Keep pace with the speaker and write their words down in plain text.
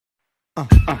I'm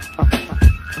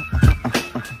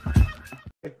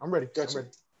ready. Gotcha. I'm ready.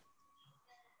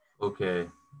 Okay.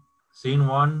 Scene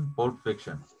 1, Pulp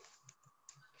Fiction.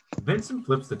 Vincent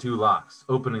flips the 2 locks,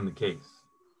 opening the case.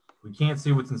 We can't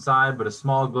see what's inside, but a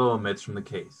small glow emits from the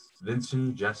case.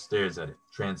 Vincent just stares at it,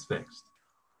 transfixed.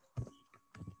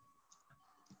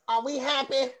 Are we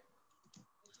happy?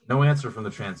 No answer from the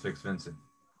transfixed Vincent.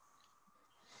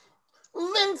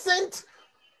 Vincent,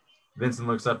 Vincent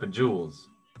looks up at Jules,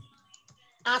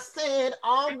 I said,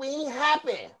 are we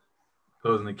happy?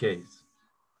 closing the case.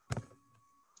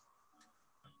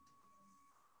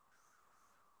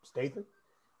 Statham.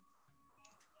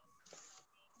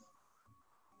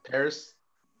 Paris.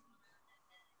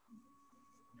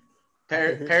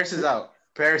 Paris is out.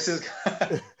 Paris is.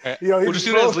 Yo, We'll just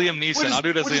do it as Liam Neeson. I'll do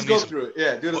it as we'll Liam just go Neeson. through it.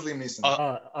 Yeah, do it as Liam Neeson.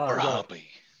 Robbie.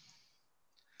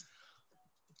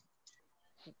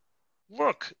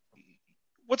 Look,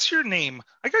 what's your name?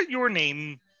 I got your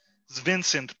name, it's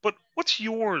Vincent, but what's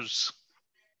yours?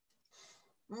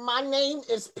 My name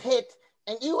is Pitt,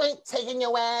 and you ain't taking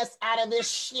your ass out of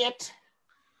this shit.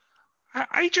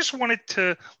 I just wanted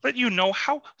to let you know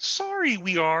how sorry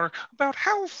we are about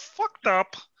how fucked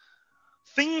up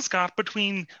things got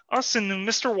between us and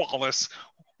Mr. Wallace.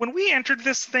 When we entered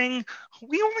this thing,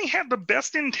 we only had the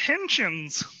best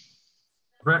intentions.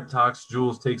 Brett talks,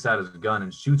 Jules takes out his gun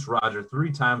and shoots Roger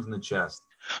 3 times in the chest,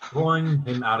 throwing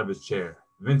him out of his chair.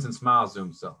 Vincent smiles to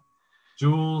himself.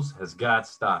 Jules has got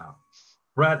style.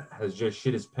 Brett has just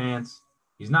shit his pants.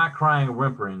 He's not crying or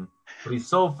whimpering, but he's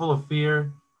so full of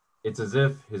fear, it's as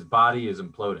if his body is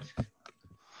imploding.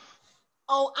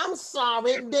 Oh, I'm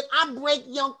sorry. Did I break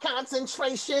your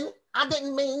concentration? I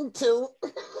didn't mean to.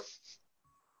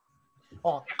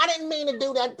 Oh, I didn't mean to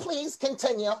do that. Please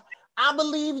continue. I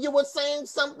believe you were saying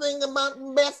something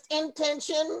about best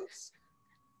intentions.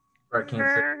 Brett can't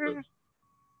say it.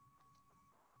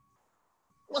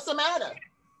 What's the matter?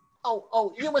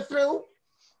 Oh, you were through?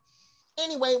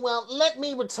 Anyway, well, let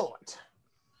me retort.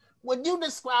 Would you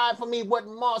describe for me what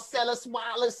Marcellus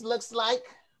Wallace looks like?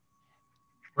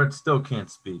 Brett still can't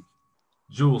speak.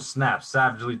 Jules snaps,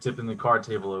 savagely tipping the card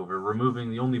table over,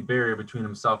 removing the only barrier between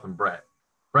himself and Brett.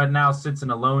 Brett now sits in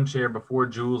a lone chair before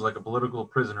Jules like a political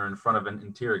prisoner in front of an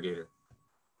interrogator.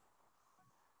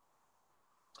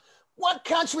 What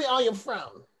country are you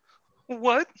from?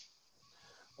 What?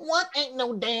 What ain't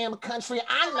no damn country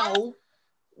I know.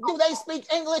 Do they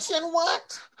speak English and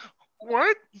what?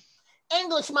 What?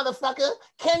 English, motherfucker.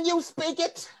 Can you speak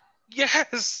it?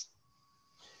 Yes.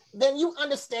 Then you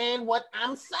understand what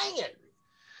I'm saying.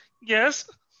 Yes.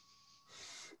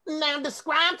 Now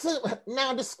describe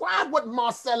what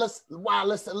Marcellus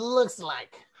Wallace looks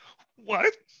like.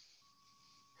 What?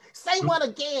 Say what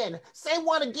again? Say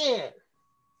what again?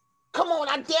 Come on,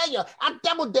 I dare you. I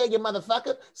double dare you,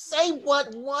 motherfucker. Say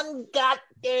what one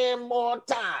goddamn more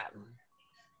time.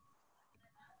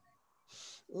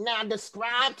 Now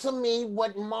describe to me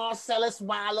what Marcellus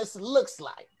Wallace looks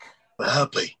like.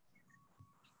 Happy.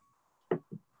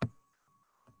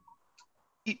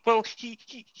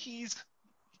 He's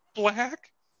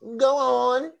black. Go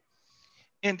on.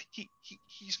 And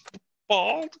he's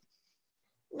bald.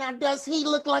 Now does he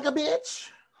look like a bitch?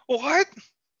 What?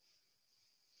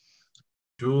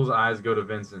 Jules' eyes go to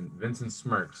Vincent. Vincent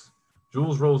smirks.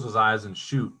 Jules rolls his eyes and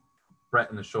shoots Brett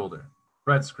in the shoulder.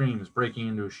 Brett screams, breaking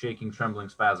into a shaking, trembling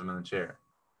spasm in the chair.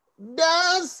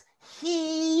 Does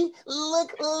he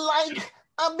look like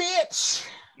a bitch?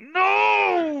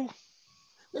 No!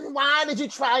 Then why did you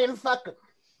try and fuck him?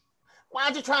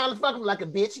 Why'd you try and fuck him like a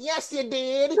bitch? Yes, you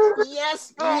did.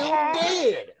 Yes, you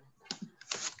did.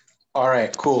 All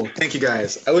right, cool. Thank you,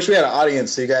 guys. I wish we had an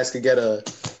audience so you guys could get a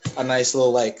nice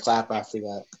little like clap after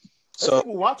that. So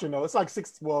people watching though, it's like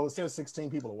it says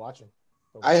 16 people are watching.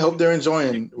 So, I hope they're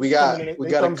enjoying. We got a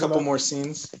couple up. more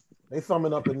scenes. They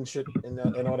thumbing up and shit and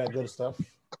all that good stuff.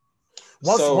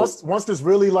 Once this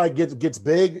really like gets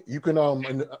big, you can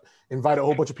invite a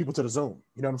whole bunch of people to the Zoom.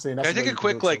 You know what I'm saying? Can I take a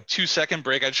quick 2-second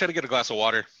break? I just had to get a glass of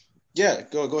water. Yeah,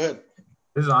 go ahead.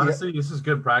 This is honestly, this is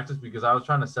good practice because I was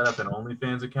trying to set up an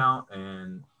OnlyFans account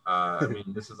and I mean,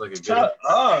 this is like a good. Shut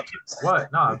up.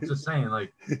 What? No, I'm just saying,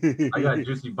 like, I got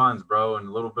juicy buns, bro, and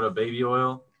a little bit of baby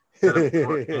oil. Set up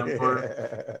for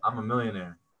camcorder. I'm a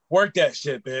millionaire. Work that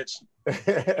shit, bitch.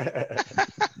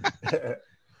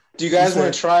 Do you guys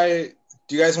want to try?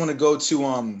 Do you guys want to go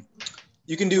to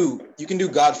You can do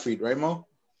Gottfried, right, Mo?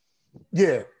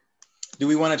 Yeah. Do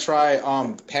we want to try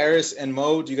Paris and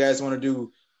Mo? Do you guys want to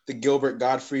do the Gilbert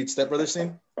Gottfried stepbrother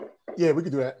scene? Yeah, we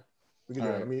could do that. We can do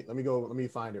All that. right. Let me go. Let me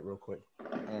find it real quick.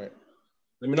 All right.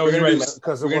 Let me know when you're ready, man.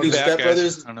 We're gonna do Step guys.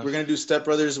 Brothers. I don't know. We're gonna do Step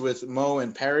Brothers with Mo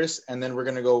and Paris, and then we're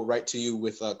gonna go right to you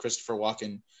with Christopher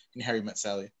Walken and Harry Met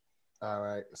Sally. All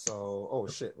right. So, oh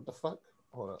shit, what the fuck?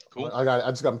 Hold up. Cool.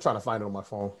 I'm trying to find it on my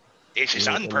phone. This is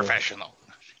unprofessional.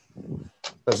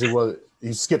 Because you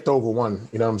skipped over one.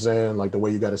 You know what I'm saying? Like the way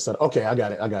you got it set. Okay, I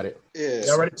got it. Yeah.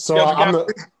 Y'all ready? So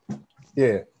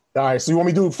yeah. All right. So you want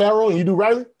me to do Pharaoh and you do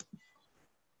Riley?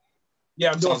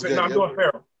 Yeah, I'm doing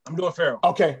Pharaoh. I'm doing Pharaoh.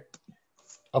 Okay.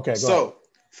 Go ahead.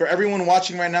 For everyone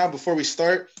watching right now, before we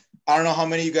start, I don't know how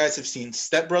many of you guys have seen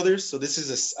Step Brothers. So this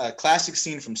is a classic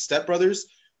scene from Step Brothers.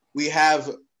 We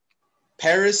have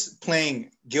Paris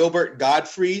playing Gilbert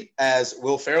Gottfried as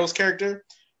Will Ferrell's character.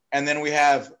 And then we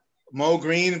have Mo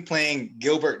Green playing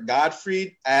Gilbert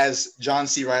Gottfried as John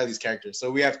C. Reilly's character.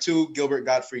 So we have two Gilbert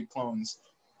Gottfried clones.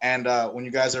 And when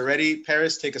you guys are ready,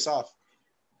 Paris, take us off.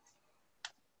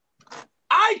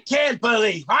 I can't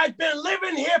believe I've been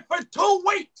living here for 2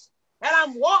 weeks and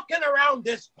I'm walking around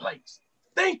this place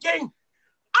thinking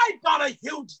I got a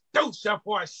huge doucher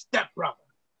for a stepbrother.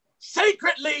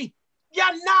 Secretly,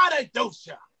 you're not a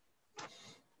doucher.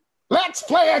 Let's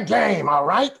play a game, all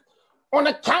right? On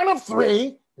the count of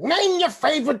 3, name your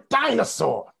favorite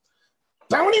dinosaur.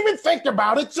 Don't even think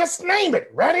about it, just name it.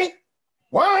 Ready?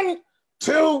 1,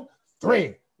 2,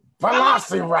 3.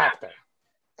 Velociraptor.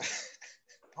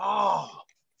 Oh,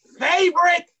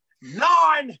 favorite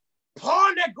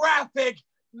non-pornographic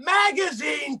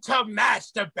magazine to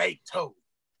masturbate to.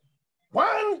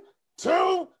 1,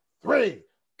 2, 3.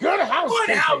 Good housekeeping.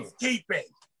 Good housekeeping.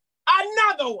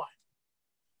 Another one.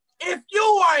 If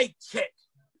you were a chick,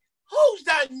 who's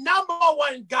the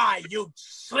 #1 guy you'd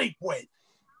sleep with?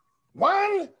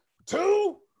 1,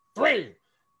 2, 3.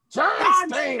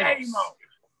 John Stamos.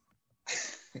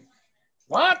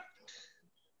 What?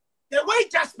 Did we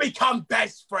just become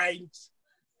best friends?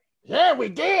 Yeah, we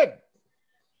did.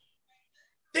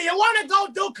 Do you want to go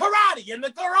do karate in the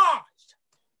garage?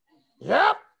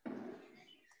 Yep.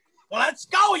 Well, let's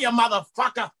go, you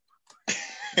motherfucker.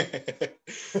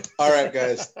 All right,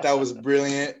 guys, that was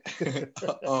brilliant.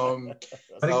 That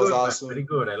was awesome. Pretty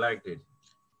good. I liked it.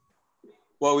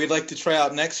 What we'd like to try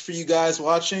out next for you guys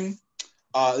watching,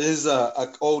 this is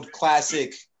a old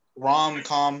classic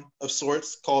rom-com of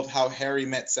sorts called How Harry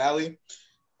Met Sally.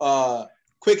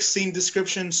 Quick scene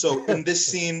description. So in this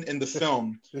scene in the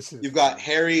film, you've got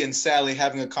Harry and Sally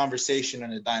having a conversation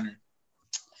in a diner.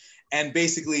 And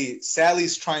basically,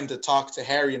 Sally's trying to talk to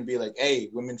Harry and be like, hey,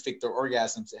 women fake their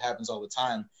orgasms. It happens all the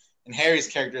time. And Harry's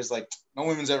character is like, no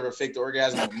women's ever faked an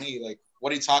orgasm with me. Like,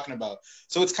 what are you talking about?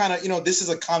 So it's kind of, this is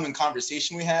a common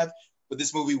conversation we have, but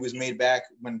this movie was made back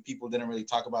when people didn't really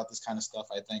talk about this kind of stuff,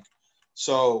 I think.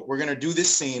 So we're going to do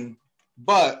this scene,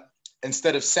 but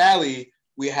instead of Sally,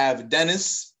 we have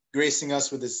Dennis gracing us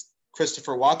with his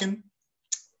Christopher Walken,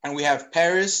 and we have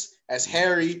Paris as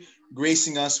Harry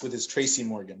gracing us with his Tracy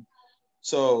Morgan.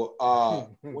 So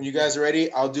when you guys are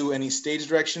ready, I'll do any stage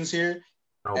directions here.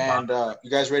 And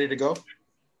you guys ready to go?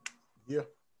 Yeah,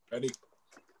 ready.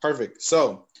 Perfect.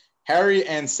 So Harry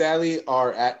and Sally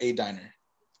are at a diner.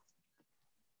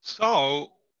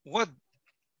 So what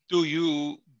do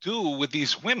you do with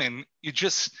these women? You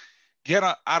just get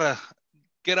up out of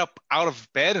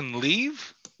bed and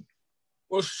leave?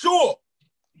 Well, sure.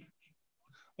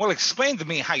 Well, explain to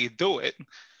me how you do it.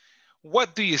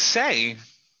 What do you say?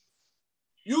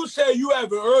 You say you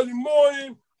have an early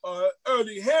morning,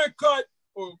 early haircut,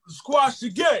 or squash the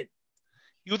game.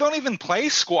 You don't even play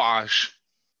squash.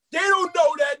 They don't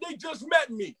know that. They just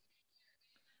met me.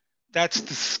 That's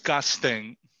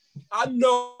disgusting. I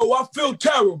know. I feel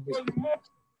terrible.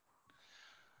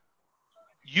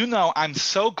 I'm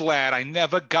so glad I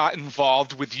never got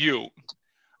involved with you.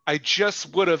 I just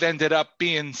would have ended up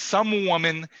being some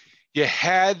woman you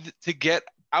had to get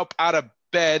up out of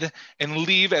bed and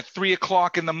leave at 3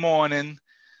 o'clock in the morning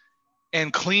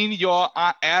and clean your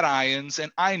irons,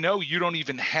 and I know you don't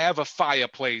even have a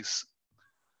fireplace.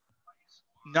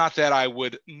 Not that I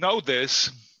would know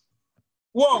this.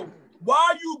 Whoa, why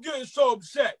are you getting so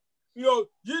upset? This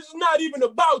is not even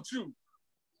about you.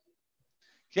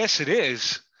 Yes, it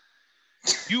is.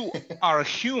 You are a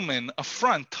human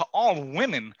affront to all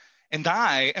women, and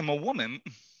I am a woman.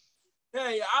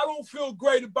 Hey, I don't feel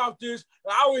great about this.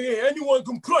 I don't hear anyone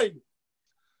complaining.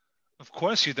 Of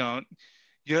course you don't.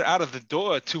 You're out of the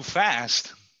door too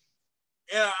fast.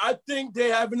 Yeah, I think they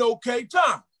have an okay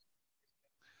time.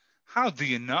 How do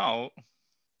you know?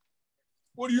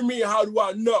 What do you mean, how do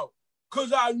I know?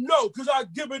 Because I know, because I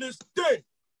give it this thing.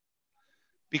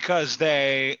 Because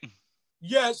they...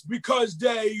 Yes, because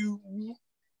they...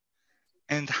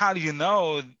 And how do you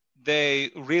know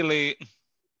they really...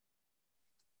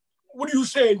 What are you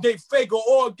saying? They fake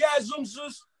orgasms?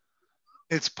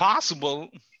 It's possible.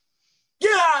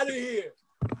 Get out of here.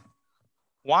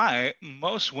 Why?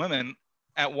 Most women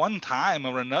at one time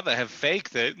or another have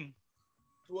faked it.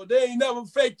 Well, they ain't never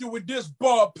faked it with this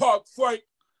ballpark, Frank.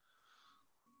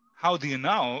 How do you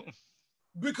know?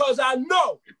 Because I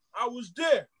know. I was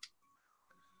there.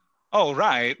 Oh,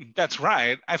 right. That's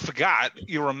right. I forgot.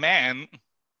 You're a man.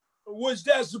 What's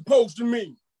that supposed to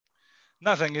mean?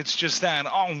 Nothing. It's just that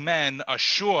all men are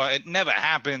sure it never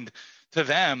happened to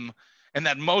them and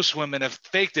that most women have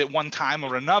faked it one time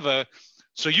or another.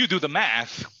 So you do the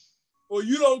math. Well,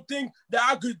 you don't think that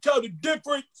I could tell the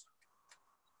difference?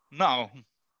 No.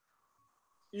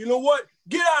 You know what?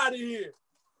 Get out of here.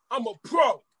 I'm a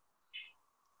pro.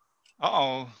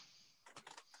 Uh-oh.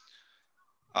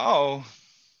 Oh.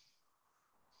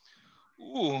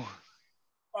 Ooh.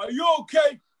 Are you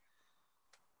okay?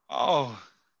 Oh.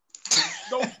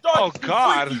 Don't start Oh,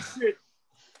 God. Shit.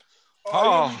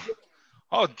 Oh.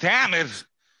 Oh, damn it.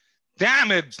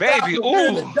 Damn it, baby. Stop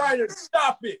Ooh.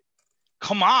 Stop it.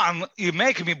 Come on. You're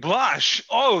making me blush.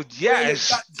 Oh,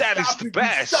 yes. That is the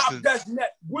best. Stop that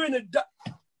net. We're in the...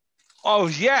 Oh,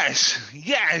 yes.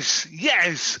 Yes.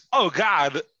 Yes. Oh,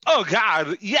 God. Oh,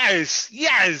 God. Yes.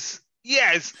 Yes.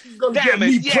 Yes. Damn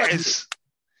it. Yes.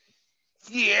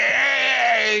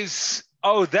 Yes.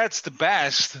 Oh, that's the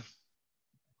best.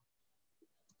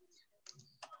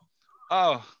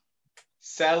 Oh.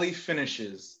 Sally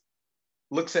finishes,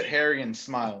 looks at Harry and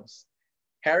smiles.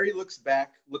 Harry looks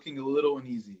back, looking a little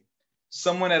uneasy.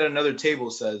 Someone at another table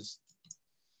says,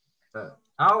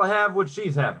 I'll have what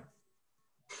she's having.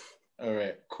 All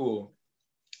right, cool.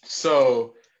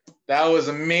 So that was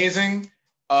amazing.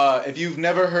 If you've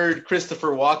never heard Christopher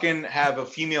Walken have a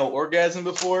female orgasm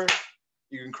before,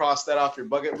 you can cross that off your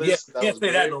bucket list. Yeah, can't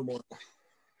say that no more.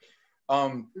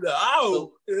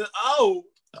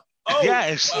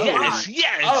 Yes, yes,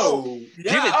 yes. Oh, give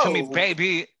it to me,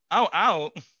 baby.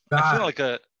 Ow. I feel like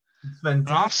an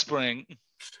offspring.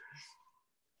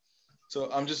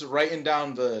 So I'm just writing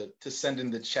down to send in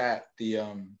the chat the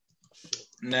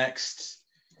next.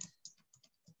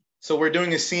 So we're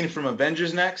doing a scene from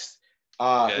Avengers next.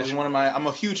 It was one of I'm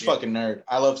a huge fucking nerd.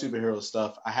 I love superhero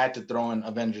stuff. I had to throw in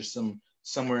Avengers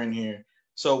somewhere in here.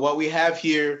 So what we have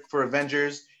here for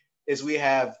Avengers is we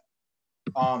have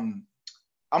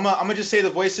I'm gonna just say the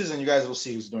voices and you guys will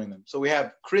see who's doing them. So we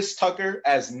have Chris Tucker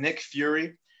as Nick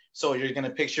Fury. So you're gonna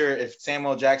picture if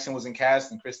Samuel Jackson was in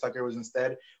cast and Chris Tucker was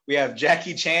instead. We have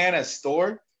Jackie Chan as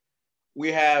Thor.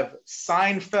 We have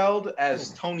Seinfeld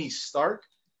as Tony Stark.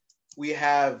 We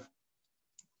have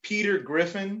Peter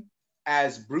Griffin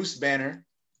as Bruce Banner.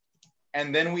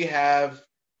 And then we have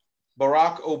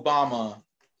Barack Obama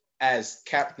as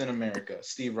Captain America,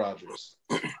 Steve Rogers.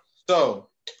 So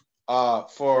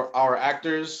for our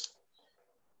actors,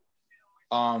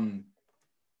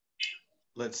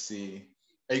 let's see.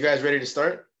 Are you guys ready to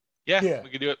start? Yeah, we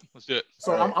can do it. Let's do it.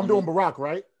 So right, I'm doing Barack,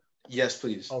 right? Yes,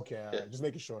 please. Okay, just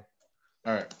making sure.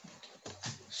 All right.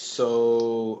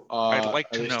 So I'd like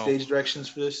to know stage directions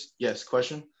for this. Yes,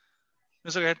 question?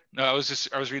 It's okay. No, I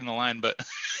was reading the line, but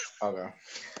okay.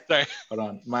 Sorry. Hold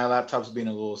on. My laptop's being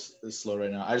a little slow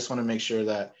right now. I just want to make sure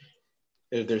that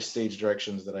if there's stage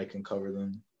directions that I can cover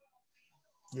them.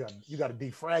 You got to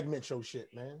defragment your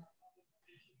shit, man.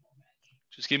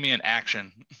 Just give me an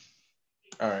action.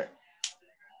 All right.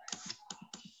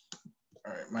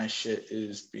 My shit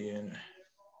is being.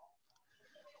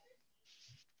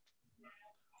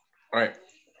 All right.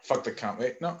 Fuck the count.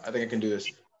 Wait, no, I think I can do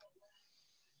this.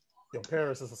 Yo,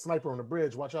 Paris is a sniper on the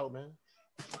bridge. Watch out, man.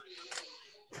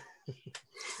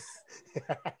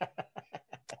 All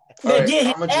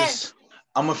right,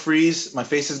 I'm gonna freeze. My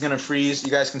face is gonna freeze.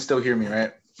 You guys can still hear me,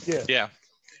 right? Yeah.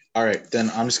 All right, then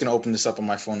I'm just gonna open this up on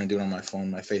my phone and do it on my phone.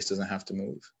 My face doesn't have to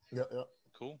move. Yeah.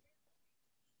 Cool.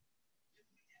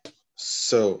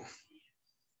 So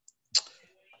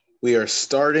we are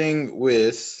starting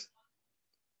with.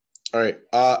 All right.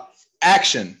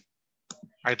 Action.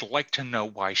 I'd like to know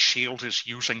why S.H.I.E.L.D. is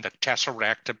using the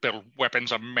Tesseract to build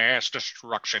weapons of mass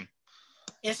destruction.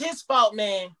 It's his fault,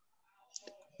 man.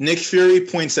 Nick Fury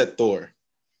points at Thor.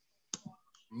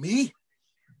 Me?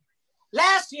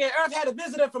 Last year, Earth had a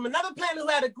visitor from another planet who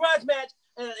had a grudge match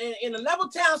in a level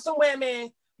town somewhere,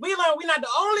 man. We learned we're not the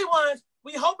only ones.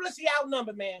 We hopelessly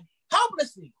outnumbered, man.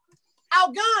 Hopelessly.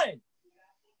 Outgunned.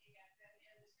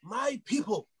 My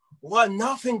people want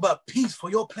nothing but peace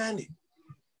for your planet.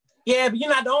 Yeah, but you're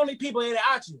not the only people here,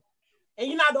 aren't you? And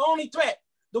you're not the only threat.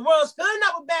 The world's filling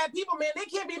up with bad people, man. They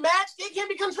can't be matched. They can't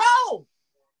be controlled.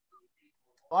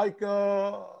 Like,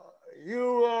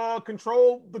 you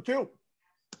control the cube.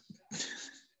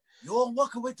 Your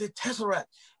working with the Tesseract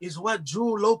is what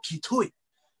drew Loki to it.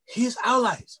 His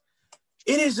allies.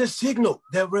 It is a signal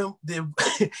that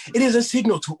it is a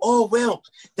signal to all realms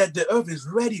that the Earth is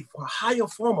ready for a higher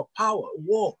form of power,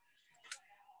 war.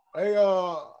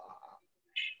 Higher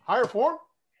form?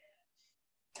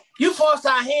 You forced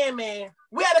our hand, man.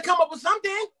 We had to come up with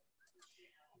something.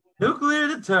 Nuclear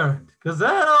deterrent, because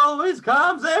that always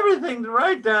calms everything to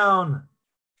write down.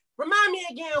 Remind me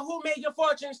again who made your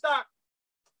fortune stock.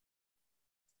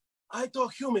 I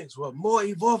thought humans were more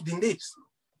evolved than this.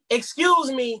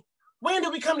 Excuse me. When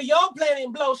did we come to your planet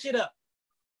and blow shit up?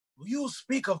 You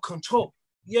speak of control,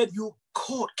 yet you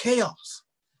court chaos.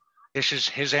 This is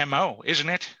his MO, isn't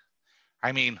it?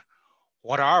 I mean,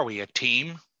 what are we, a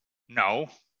team? No.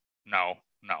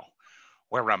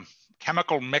 We're a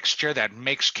chemical mixture that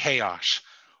makes chaos.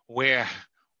 We're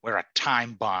a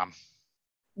time bomb.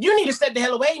 You need to step the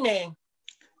hell away, man.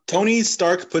 Tony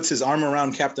Stark puts his arm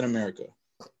around Captain America.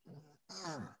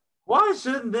 Why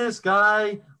shouldn't this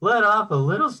guy let off a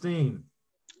little steam?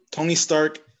 Tony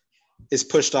Stark is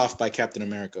pushed off by Captain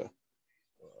America.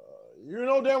 You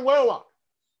know damn well.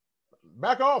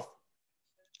 Back off.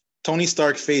 Tony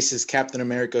Stark faces Captain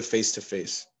America face to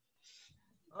face.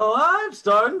 Oh, I'm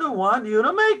starting to want you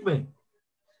to make me.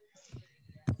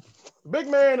 Big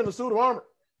man in the suit of armor.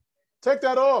 Take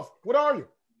that off. What are you?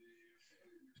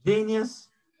 Genius,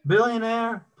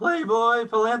 billionaire, playboy,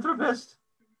 philanthropist.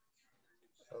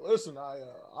 Listen,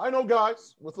 I know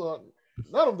guys with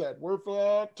none of that worth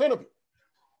 10 of you.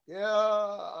 Yeah,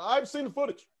 I've seen the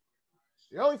footage.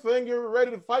 The only thing you're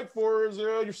ready to fight for is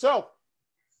yourself.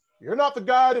 You're not the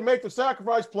guy to make the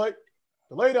sacrifice plate,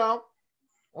 to lay down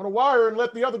on a wire and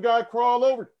let the other guy crawl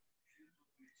over.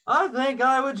 I think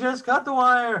I would just cut the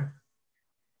wire.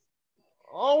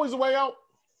 Always a way out.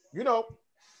 You know,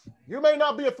 you may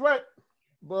not be a threat,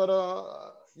 but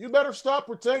you better stop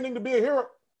pretending to be a hero.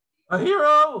 A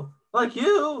hero? Like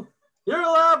you? You're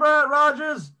a lab rat,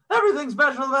 Rogers. Everything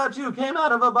special about you came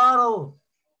out of a bottle.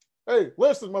 Hey,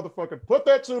 listen, motherfucker. Put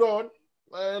that suit on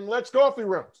and let's go off the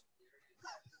realms.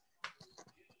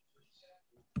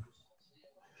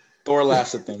 Thor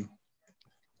laughs at them.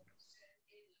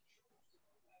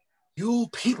 You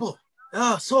people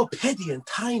are so petty and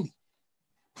tiny.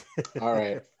 All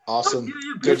right. Awesome.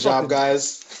 Good job,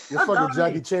 guys. Your fucking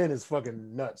Jackie Chan is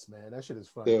fucking nuts, man. That shit is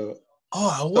funny. Yeah.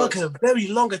 Oh, I work a very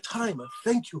long time.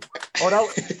 Thank you. That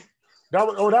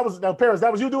was now, Paris.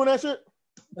 That was you doing that shit?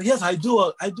 Yes, I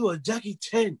do a Jackie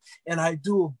Chan and I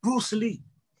do a Bruce Lee.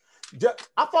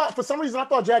 I thought for some reason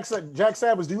Jack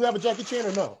Savage. Do you have a Jackie Chan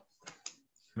or no?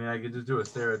 I mean, I could just do a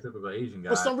stereotypical Asian guy.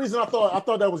 For some reason, I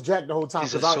thought that was Jack the whole time.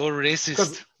 He's so racist.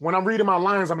 Because when I'm reading my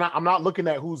lines, I'm not looking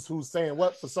at who's saying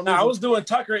what. For some reason, I was doing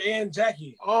Tucker and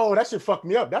Jackie. Oh, that shit fucked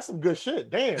me up. That's some good shit.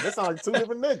 Damn, that sounds like two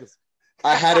different niggas.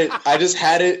 I had it. I just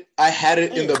had it. I had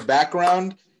it in the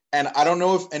background, and I don't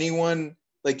know if anyone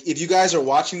if you guys are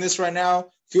watching this right now,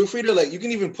 feel free to you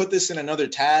can even put this in another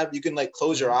tab. You can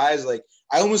close your eyes.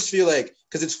 I almost feel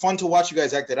because it's fun to watch you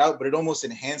guys act it out, but it almost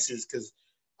enhances because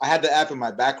I had the app in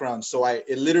my background, so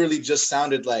it literally just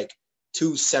sounded like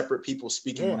two separate people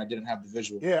speaking when I didn't have the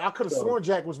visual. Yeah, I could have sworn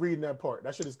Jack was reading that part.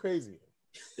 That shit is crazy.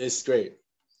 It's great.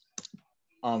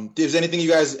 Is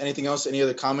anything else, any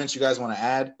other comments you guys want to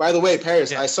add? By the way,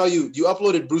 Paris, I saw you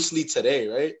uploaded Bruce Lee today,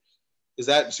 right? Is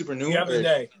that super new? The other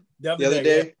day. The other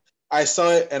day. Yeah. I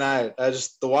saw it and I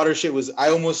just the water shit was I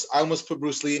almost put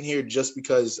Bruce Lee in here just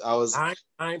because I was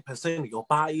 99% of your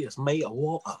body is made of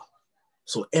water.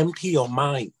 So empty your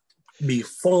mind. Be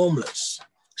formless,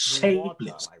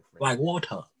 shapeless, like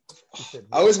water.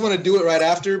 I always want to do it right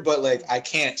after, but I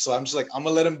can't. So I'm just I'm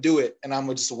gonna let him do it, and I'm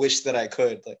gonna just wish that I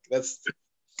could. That's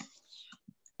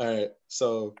all right.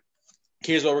 So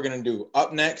here's what we're gonna do.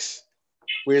 Up next,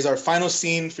 here's our final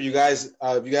scene for you guys.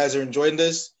 If you guys are enjoying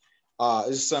this,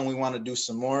 this is something we want to do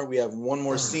some more. We have one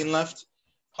more scene left.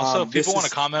 Also, if people want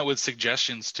to comment with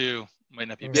suggestions too, might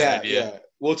not be a bad idea. Yeah.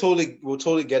 We'll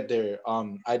totally get there.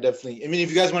 If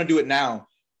you guys want to do it now,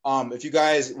 if you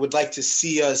guys would like to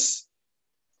see us,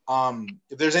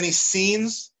 if there's any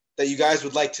scenes that you guys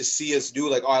would like to see us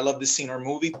do, I love this scene or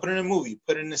movie, put it in a movie,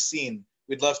 put it in a scene.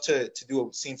 We'd love to do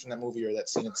a scene from that movie or that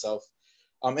scene itself.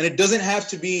 And it doesn't have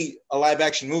to be a live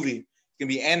action movie. It can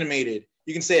be animated.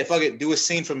 You can say, fuck it, do a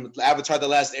scene from Avatar: The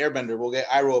Last Airbender. We'll get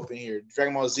Iroh up in here.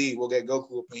 Dragon Ball Z, we'll get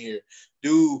Goku up in here.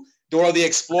 Do Dora the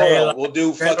Explorer. We'll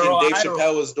do fucking Dave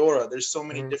Chappelle as Dora. There's so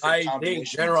many different combinations. I think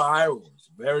General Iroh is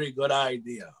a very good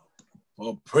idea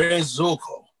for Prince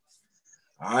Zuko.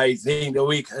 I think that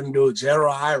we can do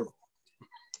General Iroh.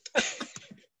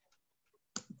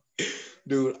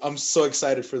 Dude, I'm so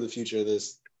excited for the future of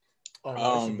this.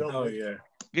 Oh yeah.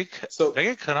 So did I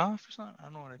get cut off or something? I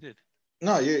don't know what I did.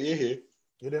 no, you're here.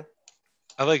 You there?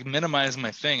 I like minimized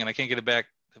my thing and I can't get it back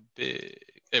to big.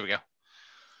 There we go.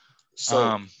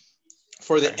 So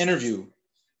for the interview,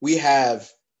 we have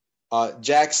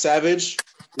Jack Savage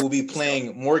will be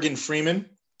playing Morgan Freeman.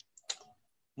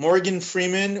 Morgan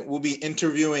Freeman will be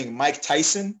interviewing Mike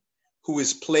Tyson, who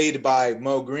is played by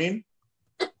Mo Green.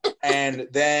 And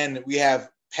then we have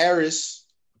Paris,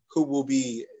 who will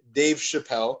be Dave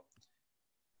Chappelle,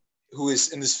 who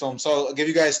is in this film. So I'll give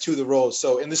you guys two of the roles.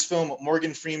 So in this film,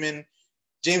 Morgan Freeman,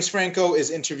 James Franco is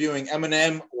interviewing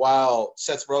Eminem while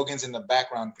Seth Rogen's in the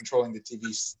background controlling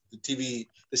the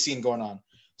scene going on.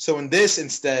 So in this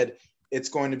instead, it's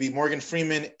going to be Morgan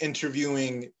Freeman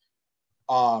interviewing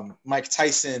Mike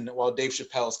Tyson while Dave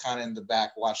Chappelle is kind of in the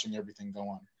back watching everything go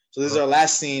on. So this is our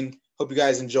last scene. Hope you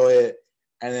guys enjoy it.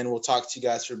 And then we'll talk to you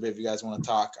guys for a bit if you guys want to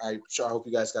talk. I hope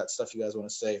you guys got stuff you guys want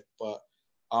to say. But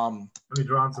let me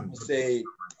draw on some. Say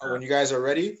when you guys are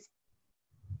ready,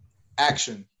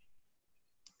 action.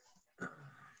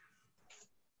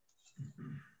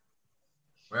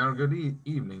 Well, good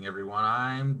evening, everyone.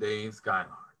 I'm Dave Skylark.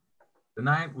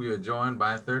 Tonight, we are joined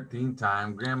by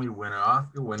 13-time Grammy winner,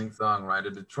 Oscar-winning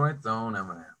songwriter, Detroit's own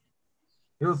Eminem.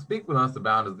 He'll speak with us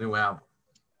about his new album,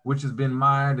 which has been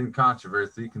mired in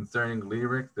controversy concerning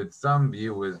lyrics that some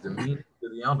view as demeaning to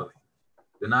the elderly.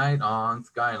 Tonight on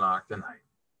Skylark Tonight.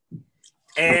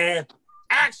 And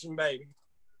action, baby.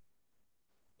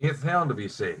 It's hell to be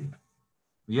shady.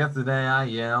 Yesterday, I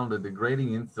yelled a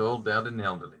degrading insult at an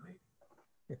elderly lady.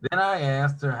 Then I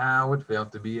asked her how it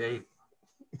felt to be 80.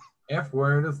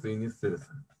 F-word a senior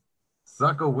citizen.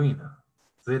 Suck a wiener.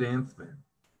 Sit and spin.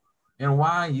 And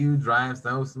why you drive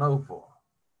so slow for?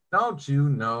 Don't you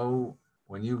know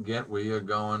when you get where you're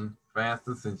going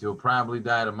faster since you'll probably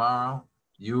die tomorrow?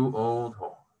 You old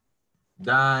whore.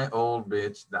 Die, old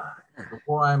bitch, die.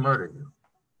 Before I murder you.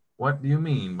 What do you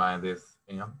mean by this,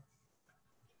 Em?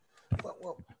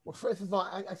 Well, first of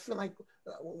all, I feel like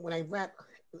when I rap,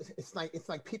 it's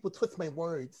like people twist my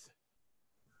words.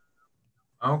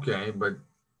 Okay, but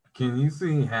can you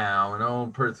see how an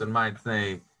old person might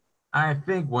say, I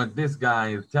think what this guy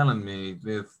is telling me,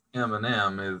 this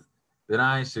Eminem, is that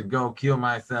I should go kill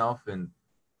myself, and,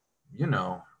 you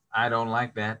know, I don't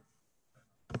like that.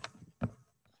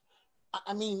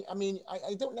 I mean,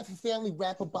 I don't necessarily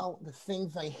rap about the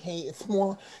things I hate.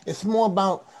 It's more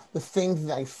about the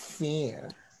things I fear.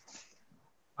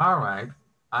 All right,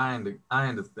 I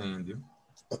understand you.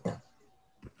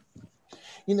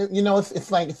 You know,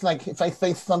 it's like if I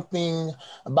say something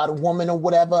about a woman or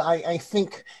whatever, I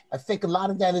think a lot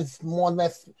of that is more or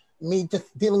less me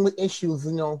just dealing with issues.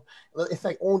 You know, it's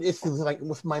like old issues, like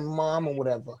with my mom or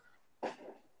whatever.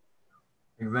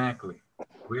 Exactly,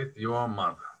 with your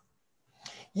mother.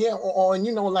 Yeah, or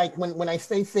you know, like when I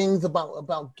say things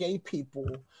about gay people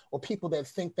or people that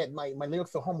think that my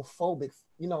lyrics are homophobic,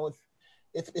 you know,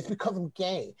 it's because I'm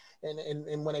gay,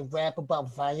 and when I rap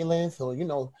about violence or you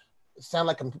know, sound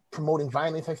like I'm promoting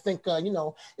violence, I think you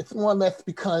know, it's more or less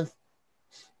because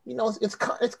you know it's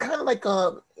kind of like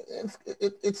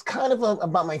it's kind of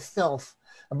about myself,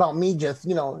 about me just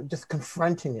you know just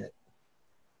confronting it.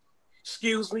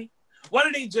 Excuse me, what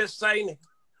did he just say, nigga?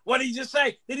 What did he just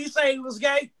say? Did he say he was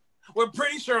gay? We're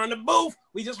pretty sure in the booth,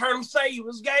 we just heard him say he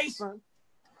was gay, son.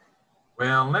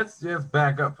 Well, let's just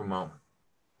back up for a moment.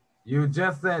 You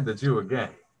just said that you were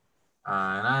gay,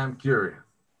 and I'm curious.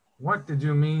 What did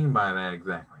you mean by that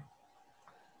exactly?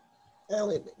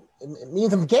 Well, it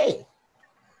means I'm gay.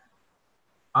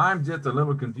 I'm just a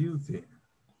little confused here,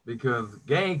 because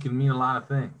gay can mean a lot of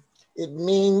things. It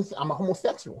means I'm a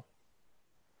homosexual.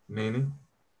 Meaning?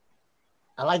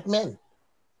 I like men.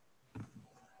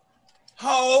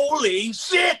 Holy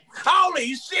shit!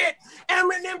 Holy shit!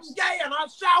 Eminem's gay on our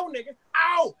show, nigga.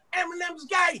 Oh, Eminem's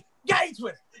gay. Gay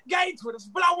Twitter. Gay Twitter's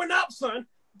blowing up, son.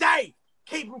 Dave,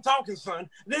 keep him talking, son.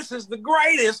 This is the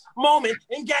greatest moment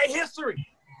in gay history.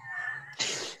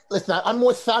 Listen, I'm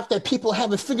more shocked that people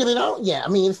haven't figured it out yet. I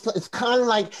mean, it's kind of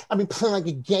like I've been playing like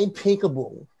a gay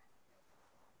peekaboo.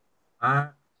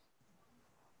 What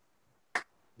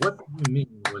do you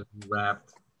mean when you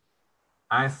rapped?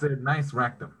 I said nice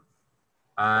rectum.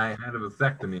 I had a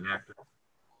vasectomy after.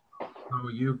 So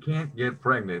you can't get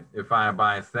pregnant if I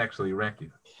bisexually wreck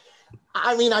you.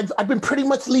 I mean, I've been pretty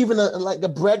much leaving a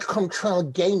breadcrumb trail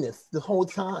of gayness the whole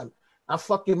time. I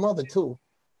fuck your mother too.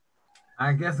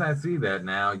 I guess I see that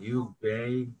now, you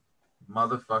gay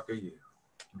motherfucker, you.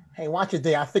 Hey, watch it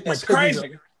there. I'll stick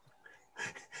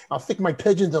my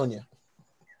pigeons on you.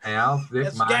 Hey, I'll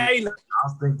stick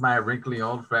my wrinkly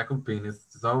old freckled penis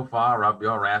so far up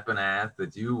your rapping ass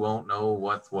that you won't know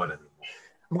what's what anymore.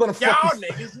 I'm gonna Y'all fuck you.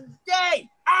 niggas is gay.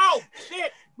 Oh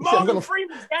shit. Morgan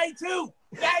Freeman's gay too.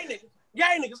 Gay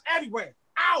niggas everywhere.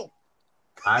 Ow.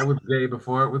 I was gay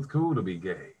before it was cool to be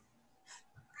gay.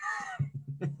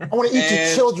 I want to eat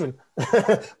your children.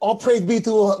 All praise be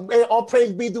to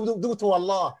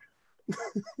Allah.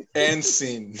 And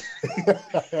scene.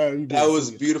 That was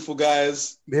beautiful,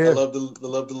 guys. Yeah. I love the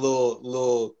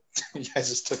little. You guys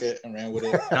just took it and ran with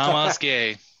it.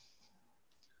 Namaste.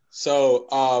 So,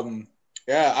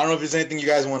 yeah, I don't know if there's anything you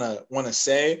guys want to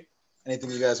say, anything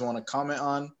you guys want to comment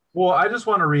on. Well, I just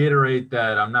want to reiterate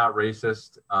that I'm not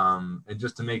racist. And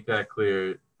just to make that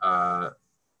clear, all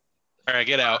right,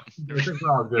 get out. I think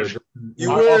we're all good.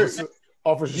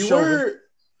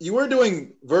 You were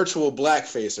doing virtual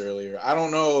blackface earlier. I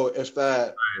don't know if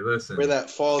that where that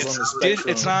falls on the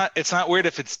spectrum. It's not weird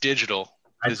if it's digital.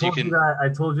 I told you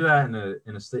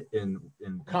that in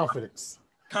confidence.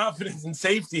 Confidence and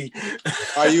safety.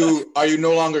 Are you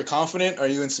no longer confident? Are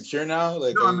you insecure now?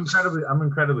 Like, no, I'm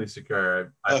incredibly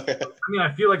secure. I mean,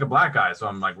 I feel like a black guy, so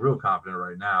I'm like real confident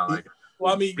right now. Like,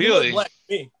 well, I mean, you look black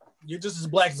to me. You're just as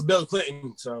black as Bill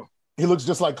Clinton, so he looks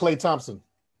just like Klay Thompson.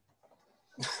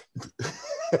 I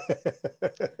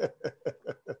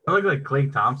look like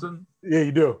Klay Thompson. Yeah,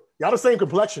 you do. Y'all the same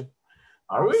complexion.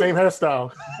 Are we? Same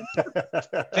hairstyle.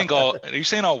 I think are you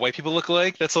saying all white people look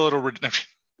alike? That's a little. No,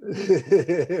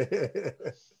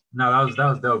 that was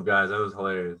dope, guys. That was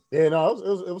hilarious. Yeah, no,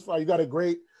 it was fun. You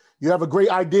have a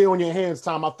great idea on your hands,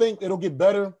 Tom. I think it'll get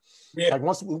better. Yeah. Like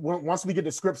once we get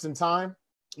the scripts in time,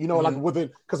 you know, like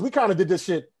because we kind of did this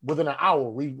shit within an hour.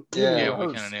 We kind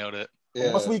of nailed it.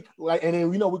 Yeah. Once we and then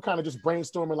we kind of just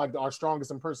brainstorming like our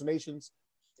strongest impersonations,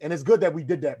 and it's good that we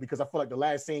did that because I feel like the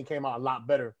last scene came out a lot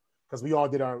better because we all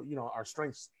did our our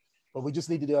strengths. But we just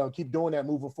need to keep doing that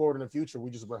moving forward in the future. We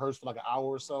just rehearse for like an hour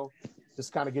or so,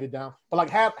 just kind of get it down. But like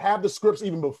have the scripts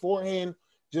even beforehand,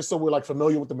 just so we're like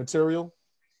familiar with the material,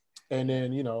 and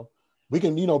then we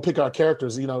can pick our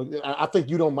characters. I think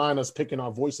you don't mind us picking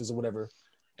our voices or whatever.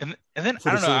 And then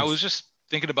I don't know. I was just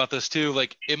thinking about this too.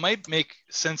 Like it might make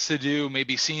sense to do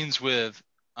maybe scenes with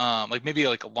like maybe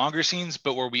like longer scenes,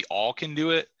 but where we all can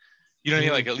do it. You know what I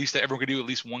mean? Like at least everyone could do at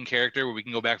least one character where we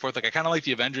can go back and forth. Like I kind of like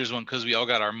the Avengers one because we all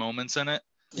got our moments in it.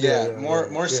 Yeah.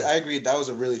 I agree. That was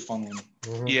a really fun one.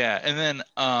 Mm-hmm. Yeah, and then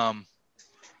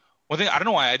one thing I don't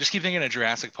know why I just keep thinking of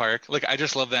Jurassic Park. Like I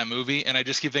just love that movie, and I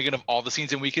just keep thinking of all the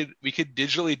scenes. And we could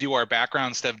digitally do our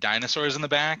background stuff, dinosaurs in the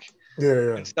back,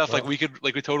 and stuff. Like we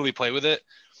could totally play with it.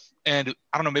 And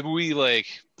I don't know, maybe we like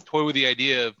toy with the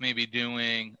idea of maybe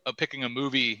picking a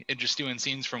movie and just doing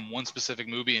scenes from one specific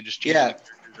movie and just changing the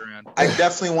characters around. I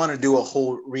definitely want to do a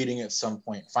whole reading at some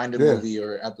point. Find a movie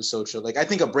or episode show. Like I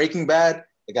think of Breaking Bad.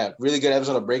 They got a really good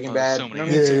episode of Breaking Bad. So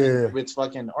many with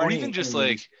fucking or even just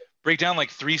like break down like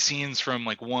 3 scenes from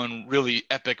like one really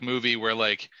epic movie where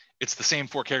like it's the same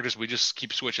 4 characters. We just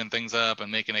keep switching things up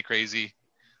and making it crazy.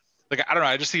 Like I don't know.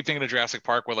 I just keep thinking of Jurassic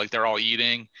Park where like they're all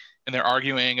eating and they're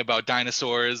arguing about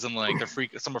dinosaurs and like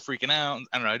some are freaking out.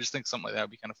 I don't know. I just think something like that would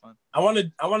be kind of fun. I want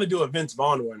to do a Vince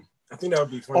Vaughn one. I think that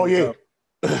would be fun. Oh yeah.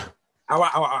 I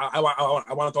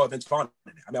want to throw a Vince Vaughn.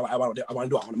 I mean, I want to do. I want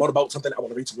to motorboat something. I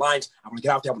want to read some lines. I want to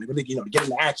get out there. I want to really, get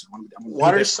into action.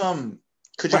 What are some?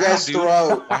 Could you guys throw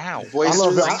out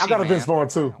voices? I got a Vince Vaughn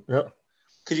too. Yeah.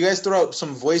 Could you guys throw out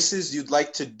some voices you'd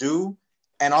like to do,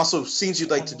 and also scenes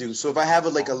you'd like to do? So if I have a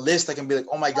list, I can be like,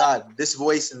 oh my god, this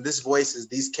voice and this voice is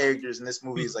these characters in this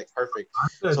movie is like perfect.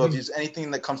 So if there's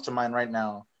anything that comes to mind right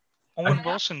now. Owen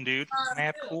Wilson, dude,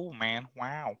 mad cool, man.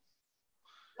 Wow.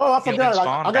 Oh, I forgot.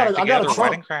 I got a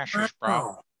Wedding Crashers,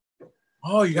 bro.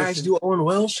 Oh, you guys do Owen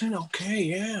Wilson? Okay,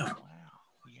 yeah.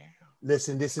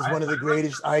 Listen, this is one of the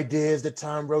greatest ideas that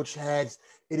Tom Roach has.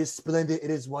 It is splendid.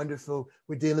 It is wonderful.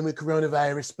 We're dealing with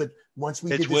coronavirus, but once we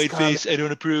get this whiteface, I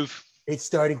don't approve. It's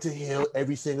starting to heal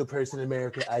every single person in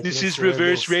America. This is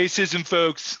reverse racism,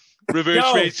 folks. Reverse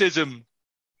racism.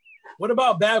 What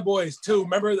about Bad Boys 2?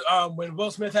 Remember when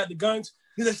Will Smith had the guns?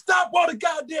 He said, "Stop all the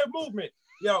goddamn movement."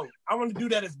 Yo, I want to do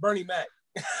that as Bernie Mac.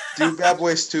 Dude, Bad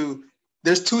Boys 2.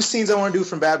 There's 2 scenes I want to do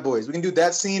from Bad Boys. We can do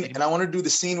that scene, and I want to do the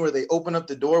scene where they open up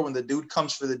the door when the dude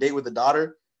comes for the date with the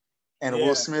daughter, and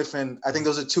Will Smith. And I think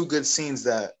those are 2 good scenes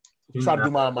that. Try to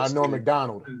do my Norm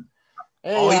Macdonald.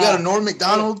 Hey, you got a Norm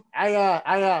Macdonald?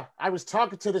 I was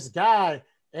talking to this guy,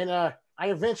 and I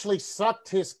eventually sucked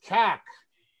his cock.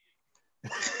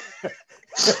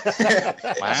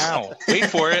 Wow! Wait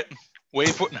for it.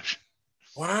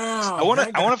 Wow.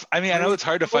 I know it's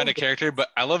hard to find a character, but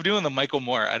I love doing the Michael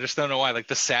Moore. I just don't know why. Like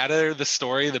the sadder the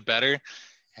story, the better.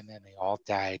 And then they all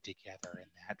died together in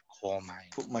that coal mine.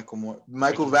 Michael Moore.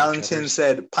 Michael Valentin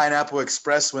said Pineapple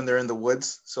Express when they're in the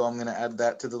woods. So I'm going to add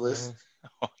that to the list.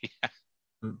 Oh yeah.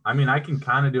 I mean, I can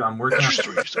kind of do. I'm working on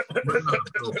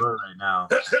Bill Burr right now.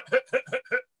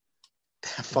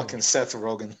 Fucking Seth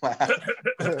Rogen laugh.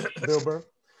 Bill Burr.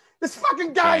 This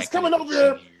fucking guy's coming over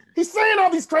here. He's saying all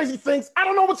these crazy things. I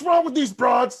don't know what's wrong with these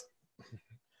broads.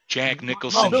 Jack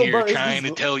Nicholson Bill here Burr, trying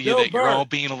to tell you Bill that you're Burr. all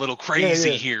being a little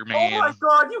crazy here, man. Oh my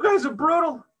God, you guys are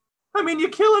brutal. I mean, you're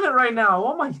killing it right now.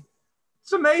 Oh my,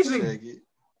 it's amazing. Shaggy.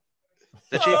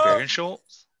 That Jay Baruchel?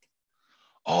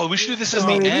 Oh, we should do this as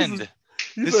the end.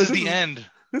 This is the end.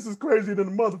 This is crazier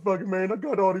than the motherfucker, man. I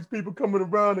got all these people coming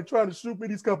around and trying to shoot me.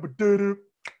 These couple doo-doo.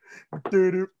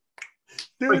 Doo-doo.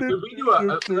 Wait, did we do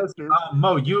a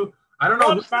Mo, you, I don't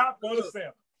know.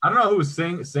 I don't know who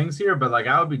sings here, but like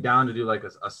I would be down to do like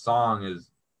a song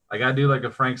like I do like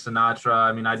a Frank Sinatra.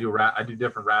 I mean, I do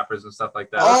different rappers and stuff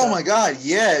like that. Oh my God,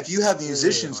 yeah. If you have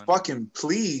musicians, fucking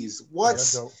please.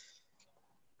 What?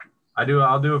 I'll do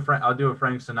a Frank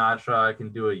Sinatra. I can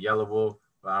do a Yellow Wolf.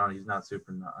 I don't know. He's not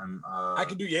super. I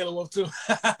can do Yellow Wolf too.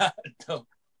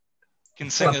 Can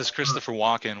sing as Christopher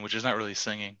Walken, which is not really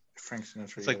singing. Frank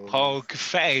Sinatra. It's like poker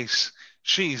face.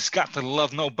 She's got to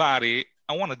love nobody.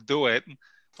 I want to do it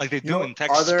like they do in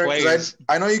Texas plays.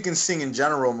 I know you can sing in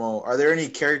general, Mo. Are there any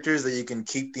characters that you can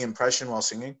keep the impression while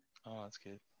singing? Oh, that's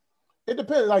good. It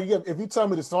depends. Like if you tell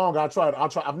me the song, I'll try.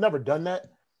 I've never done that,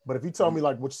 but if you tell me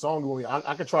like which song you want,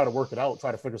 I could try to work it out,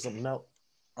 try to figure something out.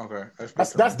 Okay,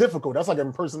 that's difficult. That's like an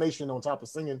impersonation on top of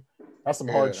singing. That's some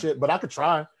hard shit, but I could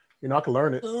try. You know, I could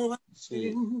learn it. Oh,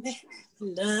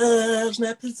 love's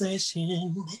my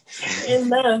possession,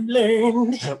 and I've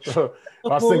learned.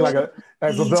 I sing like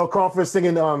as Lavelle Crawford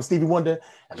singing Stevie Wonder.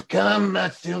 I've come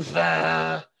much too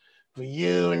far for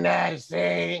you and I to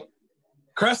say.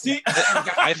 Krusty.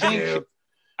 I think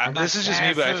this is just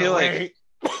me, but I feel like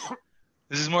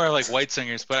this is more like white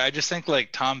singers, but I just think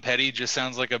like Tom Petty just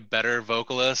sounds like a better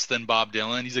vocalist than Bob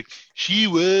Dylan. He's like, she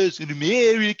was an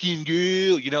American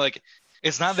girl, you know, like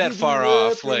it's not that far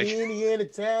off. Like Indiana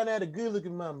town had a good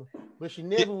looking mama, but she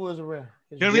never was around.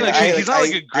 You know what I mean? Like he's not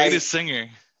like a greatest singer.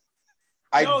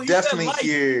 I definitely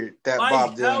hear that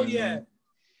Bob Dylan. Yeah.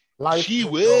 Like she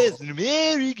was an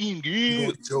American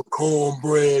girl. Your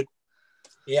cornbread.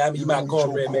 Yeah, I mean, you my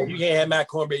cornbread, man. You can't have my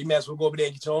cornbread. You might as well go over there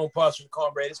and get your own parts from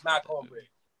cornbread. It's my cornbread.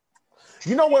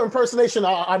 You know what impersonation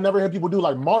I never heard people do?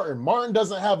 Like Martin. Martin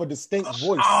doesn't have a distinct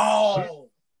voice. Oh,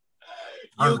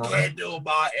 you can't do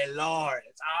Martin Lawrence.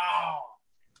 Oh,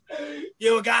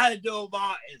 you gotta do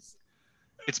Martin's.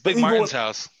 It's Big Martin's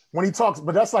house. When he talks,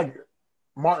 but that's like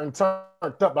Martin turned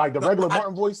up, like the regular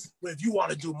Martin voice. If you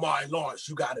want to do Martin Lawrence,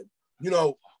 you gotta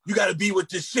be with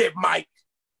this shit, Mike.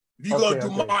 If you gonna do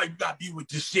Martin, you gotta be with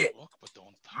this shit.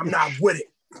 I'm not with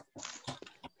it.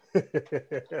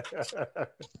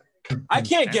 I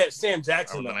can't get Sam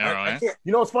Jackson.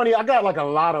 You know, it's funny. I got like a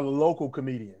lot of local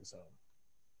comedians,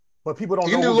 but people don't.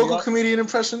 You can know do local comedian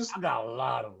impressions. I got a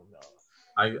lot of them.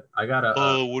 Though. I got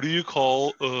a. What do you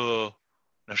call?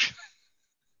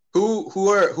 Who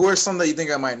are some that you think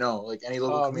I might know? Like any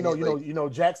local comedian? You know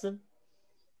Jackson.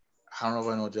 I don't know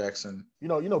if I know Jackson. You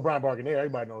know Brian Bargainer.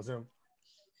 Everybody knows him.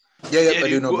 Yeah, I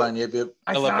do know Brian. Yep.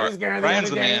 I saw this girl the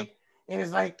other day, and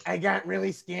it's like I got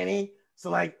really skinny.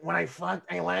 So like when I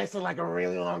fucked, I lasted like a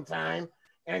really long time,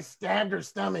 and I stabbed her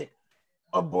stomach.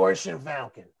 Abortion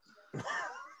Falcon.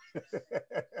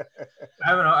 I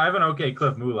have an okay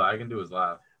Cliff Moolah. I can do his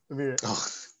laugh. Oh,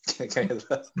 can I hear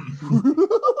that?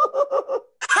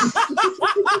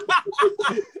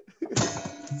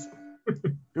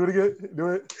 Do it again. Do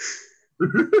it.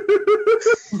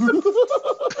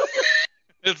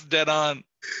 It's dead on,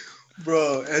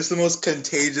 bro. It's the most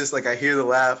contagious. Like I hear the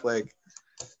laugh. Like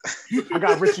I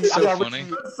got Richie. So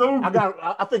funny.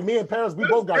 I think me and Paris, we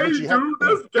both got Richie. Dude,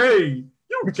 that's gay.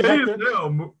 You gay as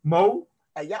hell, Mo.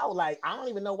 Hey, yo, like, I don't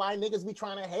even know why niggas be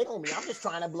trying to hate on me. I'm just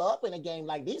trying to blow up in a game.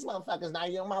 Like, these motherfuckers not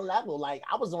even on my level. Like,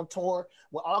 I was on tour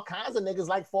with all kinds of niggas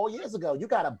like 4 years ago. You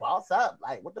got to boss up.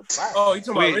 Like, what the fuck? Oh, you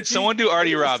talking about Richie? Someone do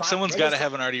Artie Rob. Someone's got to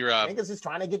have an Artie Rob. Niggas is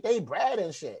trying to get their bread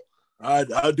and shit.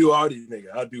 I'll do Artie, nigga.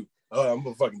 I'll do. I'm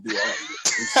going to fucking do Artie.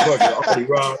 It's fucking Artie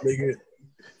Rob, nigga.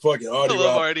 Fucking Artie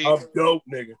Rob. Artie. I'm dope,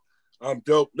 nigga. I'm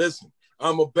dope. Listen,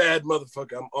 I'm a bad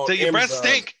motherfucker. I'm on So your breath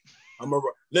stink.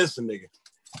 Listen, nigga.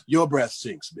 Your breath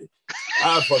stinks, bitch.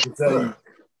 I fucking tell you.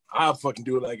 I'll fucking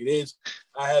do it like it is.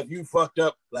 I have you fucked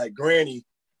up like Granny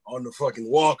on the fucking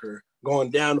walker going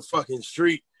down the fucking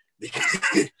street.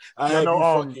 Y'all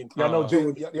know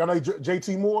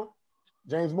JT Moore?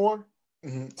 James Moore?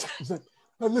 Mm-hmm. He's like,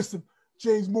 hey, listen,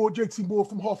 James Moore, JT Moore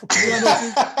from Hartford,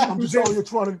 Carolina. I'm just out here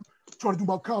trying to do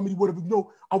my comedy, whatever. You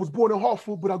know, I was born in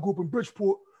Hartford, but I grew up in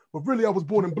Bridgeport. But really, I was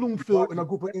born in Bloomfield, and I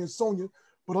grew up in Ansonia.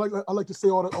 But I like to say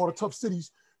all the tough cities.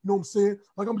 You know what I'm saying?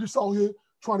 Like, I'm just out here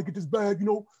trying to get this bag, you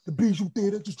know, the Bijou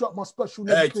Theater, just dropped my special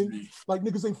and everything. Like,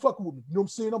 niggas ain't fucking with me. You know what I'm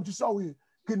saying? I'm just out here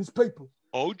getting this paper.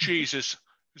 Oh, Jesus.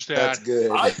 Is that... That's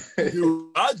good. I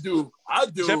do.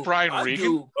 Is that Brian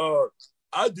Regan?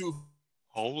 I do.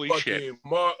 Holy fucking shit.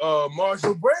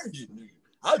 Marshall Brandon, nigga.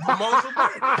 I do Marshall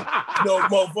Brandon. No,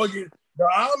 motherfucking, the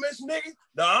Amish, nigga,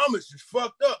 the Amish is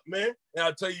fucked up, man. And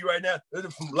I'll tell you right now, they're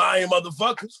from lying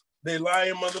motherfuckers. They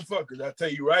lying motherfuckers. I'll tell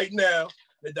you right now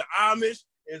that the Amish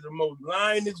is the most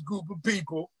lyingest group of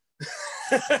people.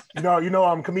 You know,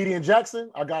 I'm comedian Jackson.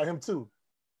 I got him too.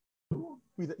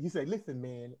 He said, listen,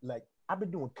 man, like, I've been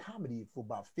doing comedy for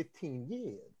about 15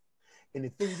 years. And the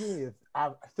thing is,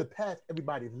 I've surpassed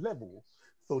everybody's level,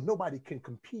 so nobody can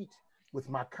compete with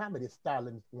my comedy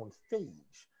styling on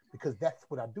stage, because that's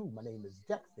what I do. My name is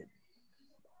Jackson.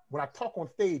 When I talk on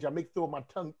stage, I make sure my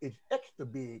tongue is extra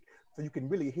big so you can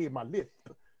really hear my lips.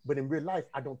 But in real life,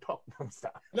 I don't talk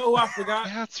nonstop. No, I forgot.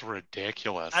 That's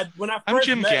ridiculous. I'm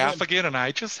Jim Gaffigan, and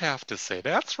I just have to say,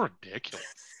 that's ridiculous.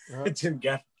 Jim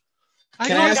Gaffigan. I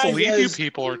can't believe you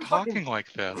people are talking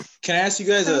like this. Can I ask you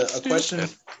guys a question?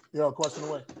 Yeah, question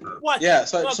away. What? Yeah,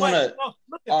 so I just want to.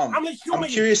 I'm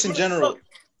curious in general.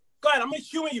 Go ahead. I'm gonna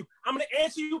humor you. I'm gonna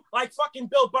answer you like fucking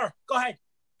Bill Burr. Go ahead.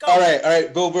 Go. All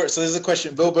right, Bill Burr. So this is a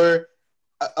question, Bill Burr.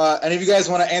 Any of you guys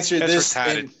want to answer this?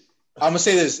 I'm gonna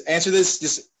say this. Answer this.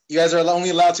 Just you guys are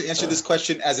only allowed to answer this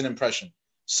question as an impression.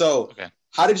 So,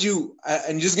 how did you?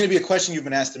 And this is gonna be a question you've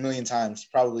been asked a million times,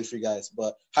 probably for you guys.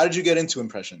 But how did you get into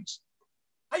impressions?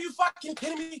 Are you fucking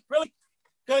kidding me? Really?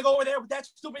 Gonna go over there with that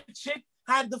stupid shit?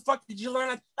 How the fuck did you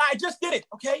learn? I just did it,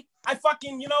 okay? I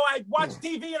fucking, I watched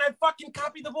TV and I fucking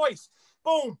copied the voice.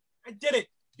 Boom. I did it.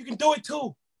 You can do it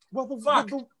too. Well, the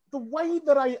way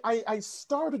that I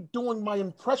started doing my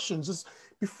impressions is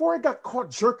before I got caught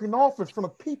jerking off in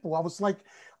front of people, I was like,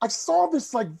 I saw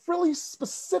this like really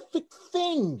specific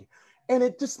thing, and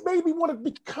it just made me want to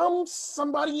become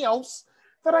somebody else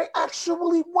that I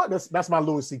actually want. That's my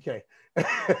Louis C.K.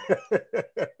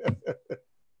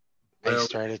 I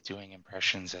started doing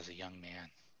impressions as a young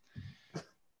man.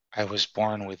 I was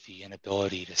born with the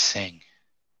inability to sing.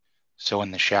 So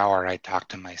in the shower, I talk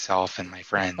to myself and my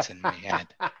friends in my head.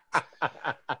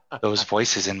 Those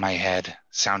voices in my head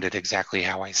sounded exactly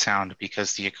how I sound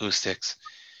because the acoustics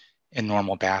in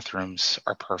normal bathrooms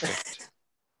are perfect.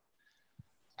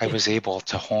 I was able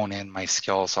to hone in my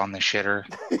skills on the shitter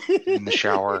in the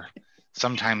shower,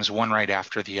 sometimes one right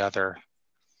after the other.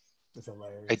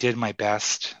 I did my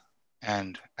best,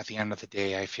 and at the end of the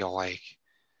day, I feel like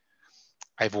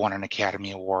I've won an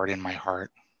Academy Award in my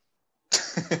heart.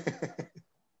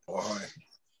 Well,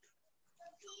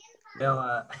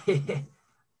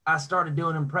 I started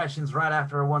doing impressions right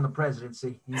after I won the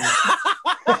presidency.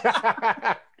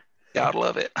 God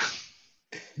love it.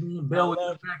 Me and Bill would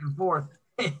go back and forth.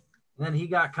 And then he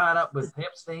got caught up with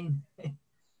Epstein.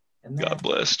 And then, God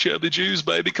bless Chubby Jews,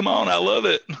 baby. Come on, I love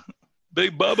it.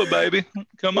 Big Bubba, baby.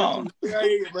 Come on.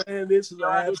 Hey, man, this is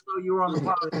so you were on the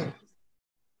podcast.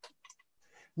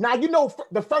 Now,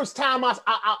 the first time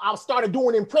I started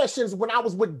doing impressions when I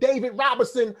was with David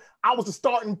Robinson, I was the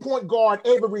starting point guard,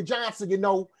 Avery Johnson,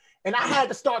 and I had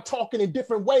to start talking in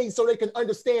different ways so they can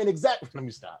understand exactly. Let me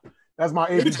stop. That's my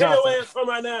Avery Johnson. Let me tell your ass from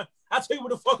right now. I'll tell you what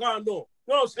the fuck I'm doing.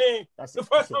 You know what I'm saying? The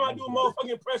first time I do a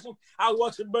motherfucking impression, I was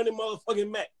watching Bernie motherfucking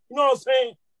Mac. You know what I'm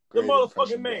saying? The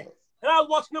motherfucking man. And I was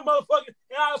watching the motherfucking,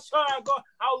 and I was trying to go,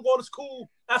 I was going to school,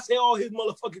 I say all his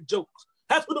motherfucking jokes.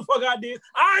 That's what the fuck I did.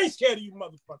 I ain't scared of you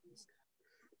motherfuckers.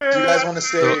 Do you guys want to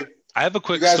say? I have a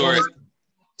quick story.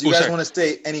 Do you guys want to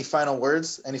say any final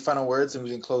words? Any final words, and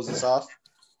we can close this off.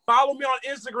 Follow me on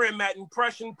Instagram at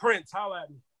Impression Prince. Holla at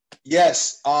me.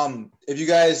 Yes. If you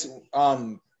guys,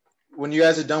 when you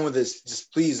guys are done with this,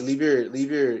 just please leave your.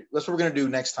 That's what we're gonna do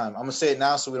next time. I'm gonna say it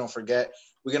now so we don't forget.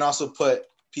 We can also put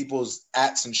people's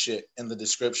ats and shit in the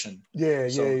description. Yeah.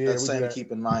 That's something to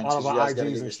keep in mind. All of our you guys IGs gotta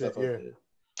get your and stuff shit. up there.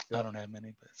 I don't have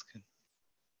many, but it's good.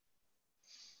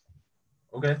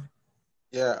 Okay.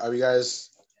 Yeah. Are you guys?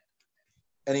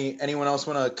 Anyone else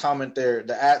want to comment there?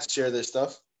 The ats share their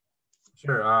stuff.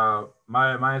 Sure.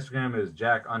 My Instagram is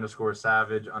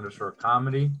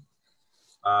Jack_Savage_comedy.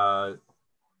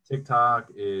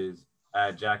 TikTok is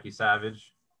at Jackie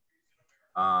Savage.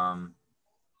 And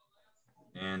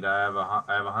I have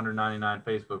 199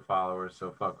 Facebook followers,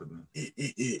 so fuck with me.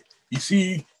 You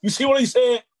see what he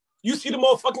said? You see the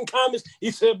motherfucking comments?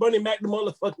 He said Bernie Mac the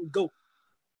motherfucking goat.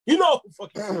 You know who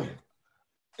fucking said.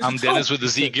 I'm Dennis with the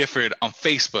Z Gifford on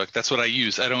Facebook. That's what I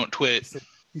use. I don't tweet.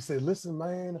 He said, listen,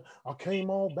 man, I came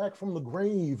all back from the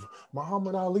grave.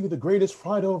 Muhammad Ali, the greatest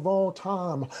fighter of all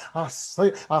time. I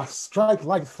strike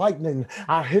like lightning.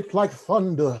 I hit like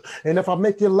thunder. And if I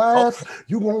make you laugh,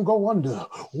 you won't go under.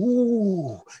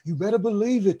 Ooh, you better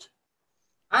believe it.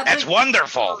 That's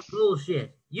wonderful.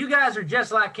 Bullshit. You guys are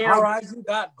just like Carol. All right, you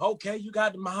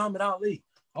got the Muhammad Ali.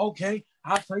 Okay,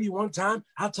 I'll tell you one time,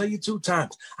 I'll tell you 2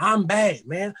 times. I'm bad,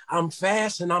 man. I'm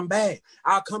fast and I'm bad.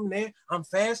 I'll come there, I'm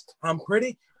fast, I'm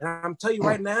pretty, and I'm tell you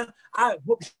right now, I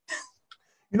whoop.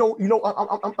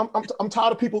 I'm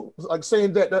tired of people like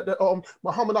saying that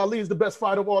Muhammad Ali is the best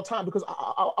fighter of all time because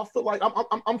I feel like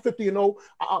I'm 50 and old.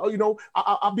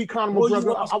 I'll be Conor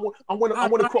McGregor. I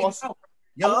want to cross. I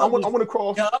want to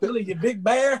cross. You're ugly, you big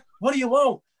bear. What do you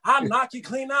want? I'll knock you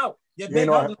clean out. You big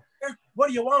ugly bear. What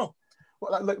do you want?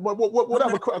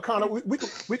 Whatever, Connor. We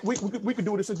could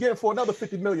do this again for another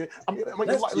 50 million. I mean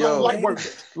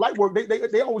light work.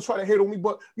 They always try to hate on me,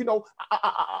 but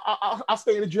I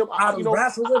stay in the gym. I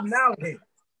wrestle with an alligator.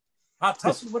 I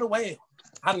tussle with a whale.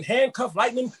 I done handcuff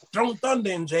lightning, thrown thunder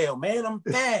in jail. Man, I'm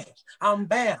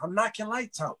bad. I'm knocking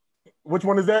lights out. Which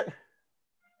one is that?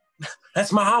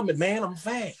 That's Muhammad, man. I'm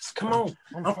fast. Come on.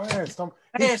 I'm fast.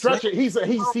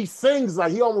 He sings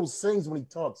like he almost sings when he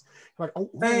talks. Like,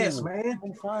 oh, fast, man.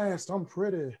 I'm fast. I'm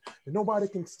pretty. And nobody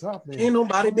can stop me. Ain't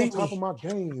nobody beat me. On top me. of my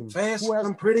game. Fast.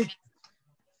 I'm pretty.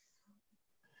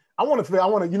 I want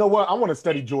to. You know what? I want to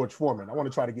study George Foreman. I want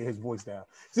to try to get his voice down.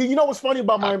 See, you know what's funny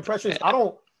about my impressions? I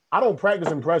don't practice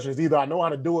impressions. Either I know how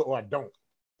to do it or I don't.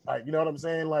 Like, you know what I'm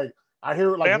saying? Like, I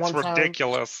hear it like that's one time. That's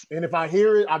ridiculous. And if I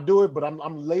hear it, I do it, but I'm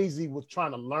lazy with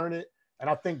trying to learn it. And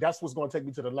I think that's what's going to take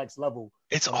me to the next level.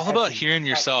 It's all about hearing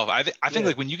yourself. I think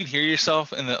like when you can hear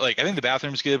yourself and I think the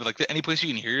bathroom's good, but like any place you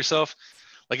can hear yourself,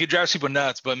 like it drives people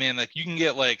nuts. But man, like you can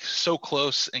get like so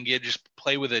close and just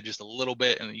play with it just a little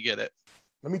bit and you get it.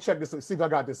 Let me check this. See if I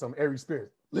got this on Airy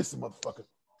Spirit. Listen, motherfucker.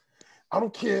 I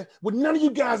don't care what none of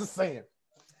you guys are saying.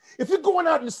 If you're going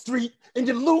out in the street and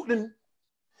you're looting,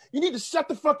 you need to shut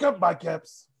the fuck up,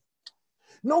 Bicaps.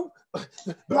 No,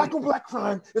 black on black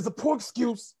crime is a poor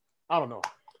excuse. I don't know.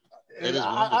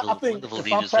 I think if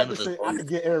I practice it, I could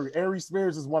get Airy. Airy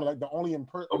Spears is one of like the only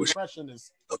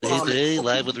impressionists. Hey,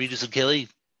 live with Regis and Kelly.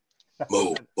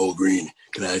 Mo Green,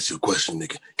 can I ask you a question,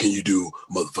 nigga? Can you do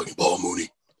motherfucking Paul Mooney?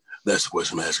 That's the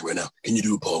question I'm asking right now. Can you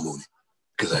do Paul Mooney?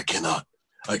 Because I cannot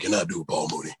do Paul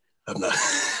Mooney. I'm not.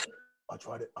 I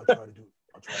tried to do it.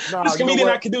 No, this comedian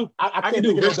I can do. I can't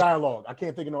think of no dialogue. I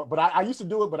can't think of no. But I used to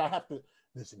do it. But I have to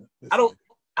listen.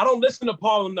 I don't listen to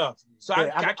Paul enough, so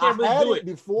I can't really do it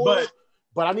before.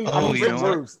 But I need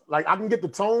words. Like I can get the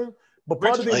tone, but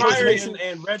part of the impersonation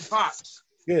and Red Fox.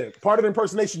 Yeah, part of the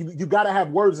impersonation, you got to have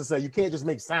words to say. You can't just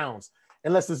make sounds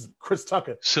unless it's Chris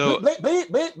Tucker. So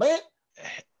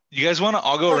you guys want to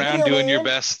all go around doing your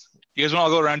best? You guys want to all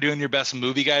go around doing your best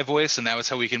movie guy voice, and that was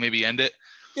how we can maybe end it.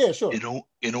 Yeah, sure.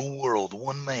 In a world,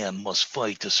 one man must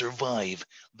fight to survive.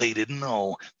 They didn't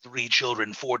know. 3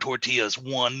 children, 4 tortillas,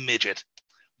 1 midget.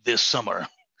 This summer.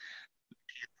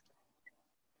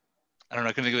 I don't know.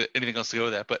 I couldn't think of anything else to go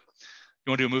with that, but you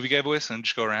want to do a movie guy voice and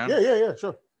just go around? Yeah,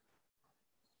 sure.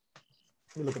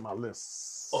 Let me look at my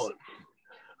list.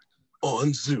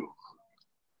 On Zoom,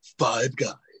 5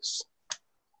 guys,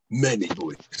 many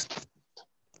voices.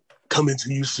 Coming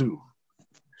to you soon.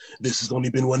 This has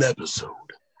only been 1 episode,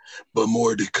 but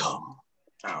more to come.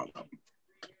 I don't know.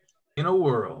 In a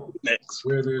world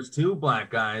where there's 2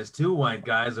 black guys, 2 white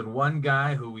guys, and 1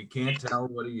 guy who we can't tell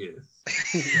what he is,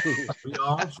 we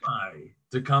all try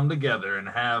to come together and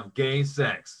have gay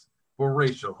sex for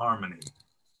racial harmony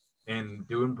and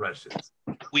do impressions.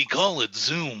 We call it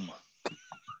Zoom.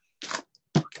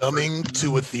 Coming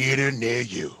to a theater near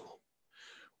you,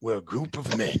 where a group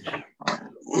of men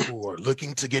who are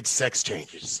looking to get sex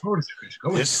changes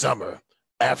this summer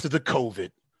after the COVID,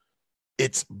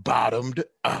 it's bottomed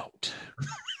out.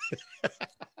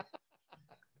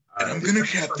 And I'm gonna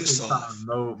cap this off.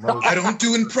 I don't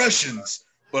do impressions,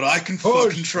 but I can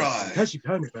fucking try.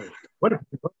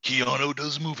 Keanu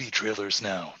does movie trailers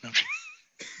now.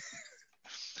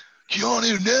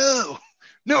 Keanu,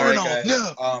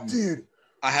 no. Dude,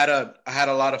 I had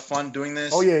a lot of fun doing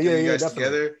this. Oh yeah, you guys definitely.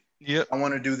 together. Yep. I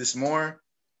want to do this more.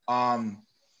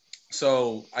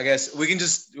 So I guess we'll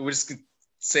just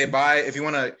say bye. If you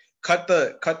want to cut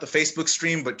the Facebook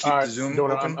stream, but keep the Zoom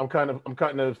open. I'm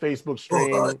cutting the Facebook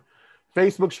stream.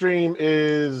 Facebook stream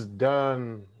is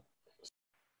done.